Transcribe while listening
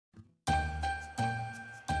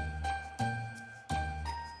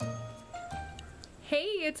Hey,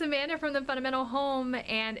 it's Amanda from the Fundamental Home,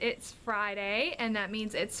 and it's Friday, and that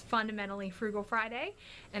means it's Fundamentally Frugal Friday,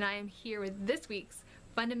 and I am here with this week's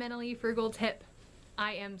Fundamentally Frugal tip.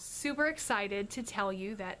 I am super excited to tell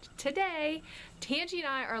you that today, Tangi and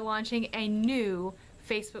I are launching a new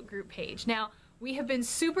Facebook group page. Now, we have been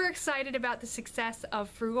super excited about the success of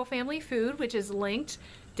Frugal Family Food, which is linked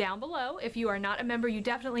down below. If you are not a member, you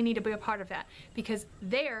definitely need to be a part of that, because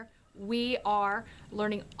there we are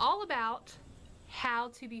learning all about how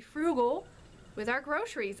to be frugal with our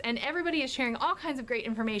groceries, and everybody is sharing all kinds of great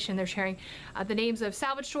information. They're sharing the names of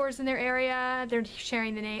salvage stores in their area. They're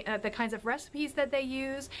sharing the kinds of recipes that they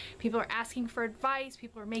use. People are asking for advice.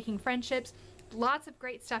 People are making friendships. Lots of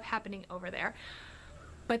great stuff happening over there.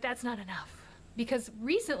 But that's not enough, because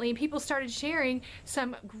recently people started sharing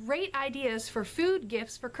some great ideas for food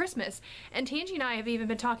gifts for Christmas. And Tangi and I have even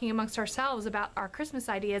been talking amongst ourselves about our Christmas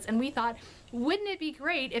ideas, and we thought, wouldn't it be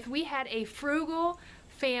great if we had a frugal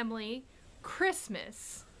family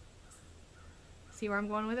Christmas, see where I'm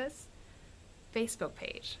going with this? Facebook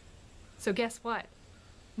page. So guess what?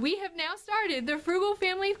 We have now started the Frugal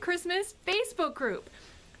Family Christmas Facebook group.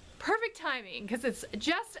 Perfect timing, because it's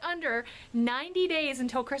just under 90 days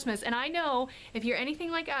until Christmas, and I know if you're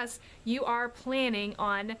anything like us, you are planning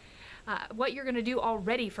on what you're going to do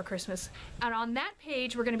already for Christmas. And on that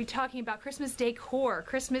page, we're going to be talking about Christmas decor,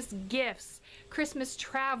 Christmas gifts, Christmas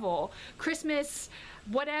travel, Christmas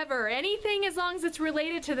whatever, anything as long as it's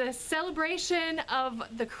related to the celebration of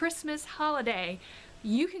the Christmas holiday.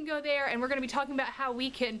 You can go there, and we're going to be talking about how we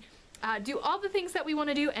can do all the things that we want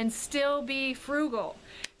to do and still be frugal.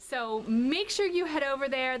 So make sure you head over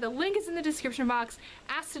there. The link is in the description box.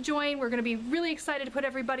 Ask to join. We're going to be really excited to put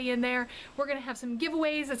everybody in there. We're going to have some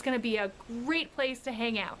giveaways. It's going to be a great place to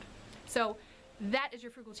hang out. So that is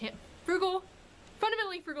your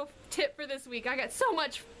fundamentally frugal tip for this week. I got so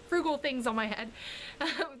much frugal things on my head.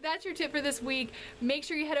 That's your tip for this week. Make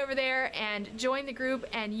sure you head over there and join the group,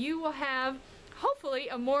 and you will have hopefully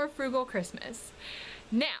a more frugal Christmas.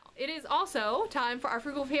 Now, it is also time for our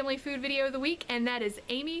Frugal Family Food video of the week, and that is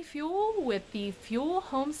Amy Fuel with the Fuel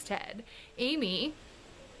Homestead. Amy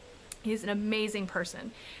is an amazing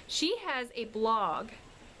person. She has a blog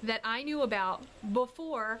that I knew about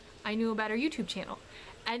before I knew about her YouTube channel.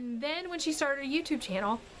 And then when she started a YouTube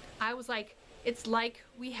channel, I was like, it's like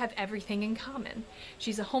we have everything in common.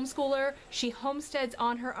 She's a homeschooler. She homesteads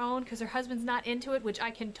on her own because her husband's not into it, which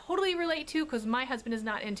I can totally relate to because my husband is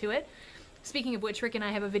not into it. Speaking of which, Rick and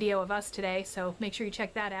I have a video of us today, so make sure you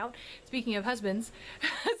check that out. Speaking of husbands.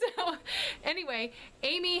 So anyway,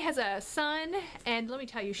 Amy has a son, and let me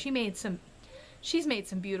tell you, she's made some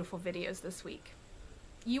beautiful videos this week.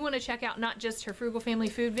 You want to check out not just her Frugal Family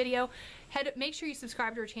Food video, make sure you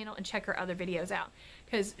subscribe to her channel and check her other videos out,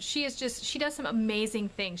 because she does some amazing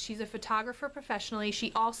things. She's a photographer professionally.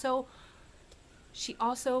 She also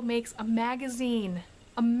makes a magazine.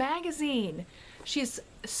 She's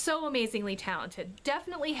so amazingly talented.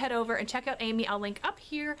 Definitely head over and check out Amy. I'll link up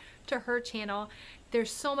here to her channel.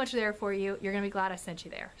 There's so much there for you. You're gonna be glad I sent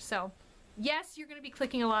you there. So yes, you're gonna be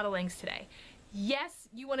clicking a lot of links today. Yes,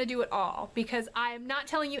 you want to do it all, because I am not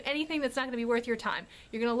telling you anything that's not going to be worth your time.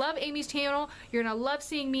 You're going to love Amy's channel. You're going to love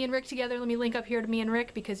seeing me and Rick together. Let me link up here to me and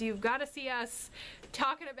Rick, because you've got to see us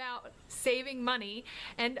talking about saving money.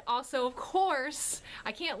 And also, of course,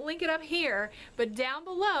 I can't link it up here, but down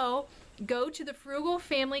below, go to the Frugal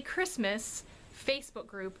Family Christmas Facebook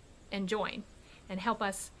group and join, and help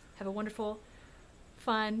us have a wonderful,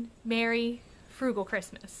 fun, merry, frugal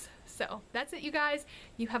Christmas. So that's it, you guys.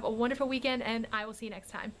 You have a wonderful weekend, and I will see you next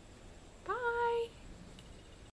time.